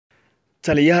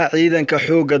taliyaha ciidanka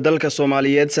xooga dalka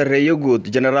Soomaaliyeed sareeyo guud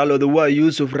General Odawa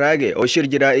Yusuf Raage oo shir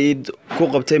jiraa'id ku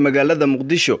qabtay magaalada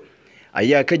Muqdisho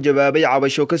ayaa ka jawaabay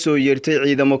cabasho ka soo yeertay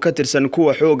ciidamo ka tirsan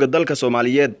kuwa xooga dalka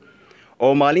Soomaaliyeed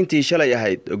oo maalintii shalay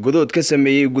ahayd godood ka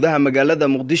sameeyay gudaha magaalada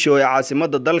Muqdisho ee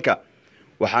caasimadda dalka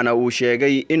waxaana uu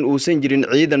sheegay in uusan jirin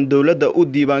ciidan dawladda u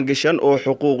diiwaan gashan oo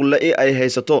xuquuq la'aan ay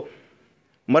haysato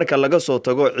marka laga soo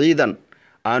tago ciidan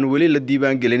aan wali la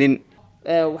diiwaan gelinin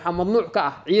waxa mamnuuc ka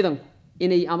ah ciidanku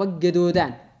inay ama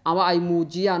gadoodaan ama ay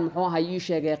muujiyaan muxuu ahaa ii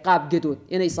sheegay qaab gadood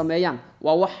inay sameeyaan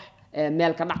waa wax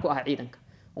meel ka dhac ku ah ciidanka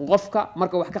qofka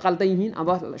marka wax ka qaldan yihiin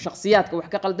ama shakhsiyaadka wax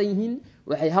ka qaldan yihiin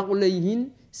waxay xaq u leeyihiin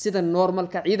sida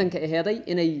normalka ciidanka aheeday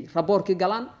inay raboorki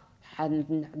galaan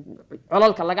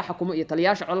colalka laga xukumo iyo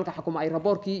taliyaasha colalka xukumo ay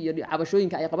raboorkii iyo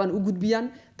cabashooyinka ay qabaan u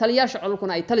gudbiyaan taliyaasha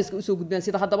colalkuna ay taliska u soo gudbiyaan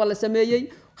sida haddaba la sameeyay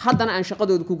haddana aan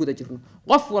shaqadooda ku guda jirno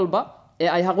qof walba ee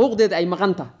ay xuquuqdeeda ay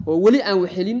maqan tahay oo wali aan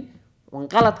waxelin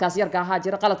qaladkaas yarka ahaa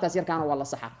jira qaladkaas yarkaana waa la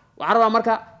saxa waxaan rabaa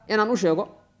marka inaan u sheego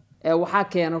waxaa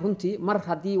keena runtii mar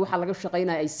haddii waxa laga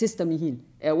shaqeynayo ay system yihiin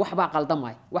waxbaa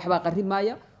qaldamaya waxbaa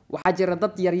qarrimaaya waxaa jira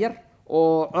dad yaryar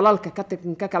oo colalka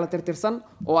ka kala tirtirsan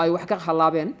oo ay wax ka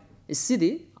halaabeen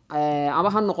sidii ama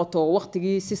ha noqoto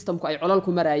waqtigii systemku ay colal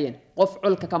ku maraayeen qof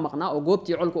colka ka maqnaa oo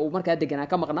goobtii colka uu markaa deganaa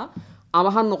ka maqnaa ama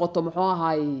ha noqoto muxuu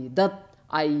ahaay dad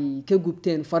ay ka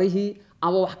gubteen farihii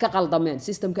ama wax ka qaldameen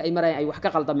systemka ay marayeen ay wax ka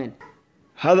qaldameen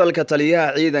hadalka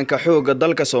taliyaha ciidanka xooga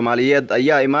dalka Soomaaliyeed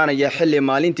ayaa imaanaya xilli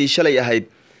maalintii shalay ahayd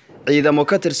ciidamo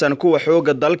ka tirsan kuwa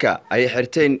xooga dalka ay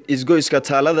xirteen isgoyska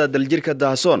taalada daljirka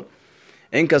Dahsoon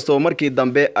inkastoo markii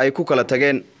dambe ay ku kala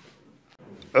tageen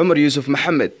Cumar Yusuf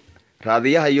Maxamed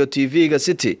raadiyaha iyo TV-ga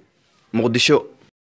City Muqdisho.